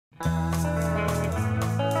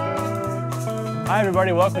Hi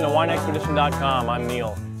everybody, welcome to WineExpedition.com. I'm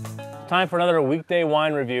Neil. It's time for another weekday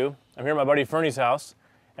wine review. I'm here at my buddy Fernie's house,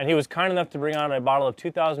 and he was kind enough to bring out a bottle of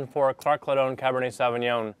 2004 Claudon Cabernet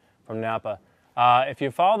Sauvignon from Napa. If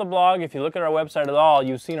you follow the blog, if you look at our website at all,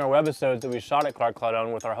 you've seen our webisodes that we shot at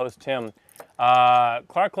Claudon with our host Tim.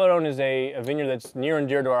 Claudon is a vineyard that's near and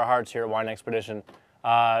dear to our hearts here at Wine Expedition.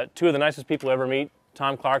 Two of the nicest people you ever meet,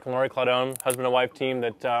 Tom Clark and Lori Claudon, husband and wife team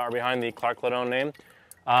that are behind the Clark Claudon name.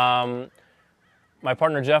 My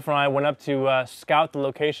partner Jeff and I went up to scout the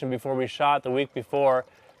location before we shot the week before.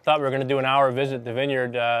 Thought we were going to do an hour visit at the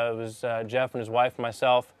vineyard. It was Jeff and his wife and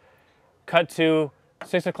myself. Cut to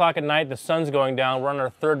 6 o'clock at night, the sun's going down. We're on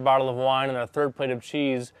our third bottle of wine and our third plate of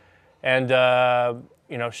cheese, and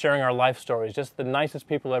you know, sharing our life stories. Just the nicest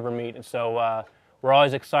people you'll ever meet. And so we're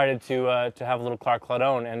always excited to have a little Clark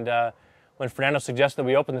Claudon. And when Fernando suggested that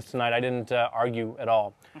we open this tonight, I didn't argue at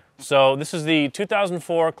all. So this is the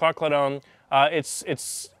 2004 Clark Claudon.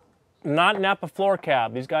 It's not Napa Floor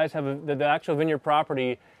Cab. These guys have the actual vineyard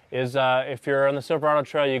property is if you're on the Silverado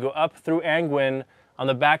Trail, you go up through Angwin on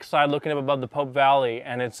the backside, looking up above the Pope Valley,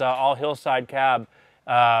 and it's all hillside cab,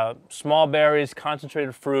 small berries,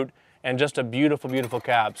 concentrated fruit, and just a beautiful, beautiful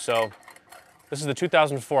cab. So this is the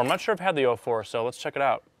 2004. I'm not sure if I've had the 04, so let's check it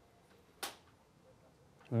out.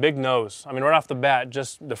 Big nose. I mean, right off the bat,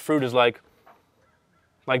 just the fruit is like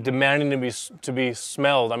demanding to be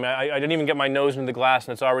smelled. I mean, I didn't even get my nose into the glass,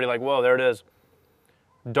 and it's already like, whoa, there it is.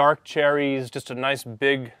 Dark cherries, just a nice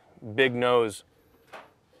big nose.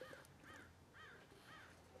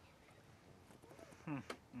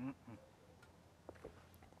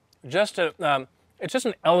 Just it's just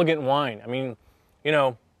an elegant wine. I mean, you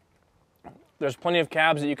know, there's plenty of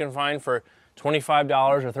cabs that you can find for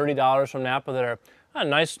 $25 or $30 from Napa that are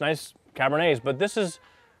nice Cabernets, but this is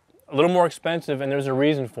a little more expensive, and there's a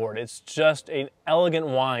reason for it. It's just an elegant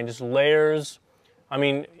wine, just layers. I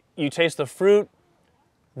mean, you taste the fruit,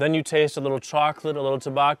 then you taste a little chocolate, a little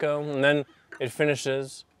tobacco, and then it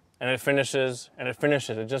finishes, and it finishes, and it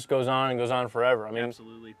finishes. It just goes on and goes on forever. I mean,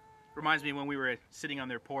 absolutely. Reminds me when we were sitting on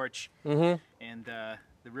their porch, and the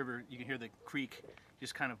river, you can hear the creek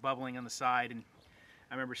just kind of bubbling on the side, and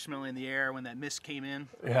I remember smelling the air when that mist came in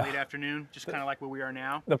late afternoon, just kind of like where we are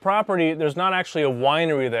now. The property, there's not actually a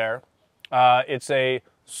winery there. It's a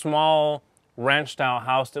small ranch-style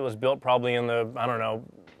house that was built probably in the, I don't know,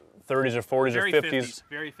 30s or 40s or 50s.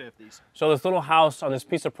 Very 50s. So this little house on this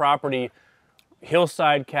piece of property,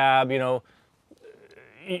 hillside cab, you know,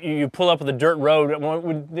 you pull up with a dirt road.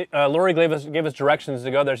 Lori gave us directions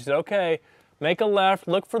to go there. She said, okay, make a left,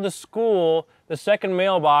 look for the school, the second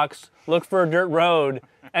mailbox, look for a dirt road.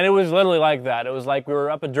 And it was literally like that. It was like we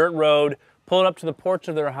were up a dirt road, pulled up to the porch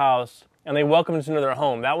of their house, and they welcomed us into their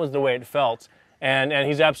home. That was the way it felt. And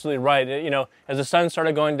he's absolutely right. You know, as the sun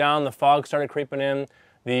started going down, the fog started creeping in,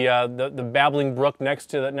 the babbling brook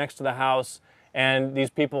next to the house, and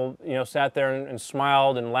these people, you know, sat there and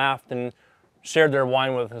smiled and laughed and shared their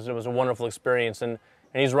wine with us. It was a wonderful experience. And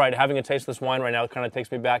he's right. Having a taste of this wine right now kind of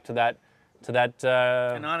takes me back to that.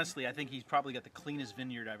 And honestly, I think he's probably got the cleanest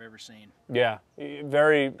vineyard I've ever seen. Yeah,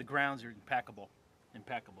 very. The grounds are impeccable.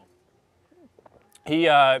 He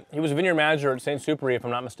was a vineyard manager at St. Superi, if I'm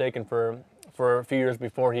not mistaken, for a few years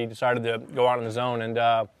before he decided to go out on his own.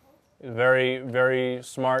 And very, very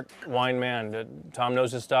smart wine man. Tom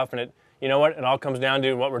knows his stuff, and you know what? It all comes down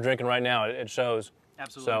to what we're drinking right now. It shows.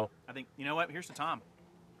 Absolutely. So I think, you know what? Here's to Tom.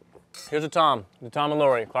 Here's the Tom and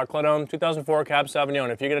Lori, Clark Claudon 2004 Cab Sauvignon.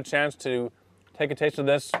 If you get a chance to take a taste of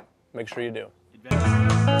this, make sure you do.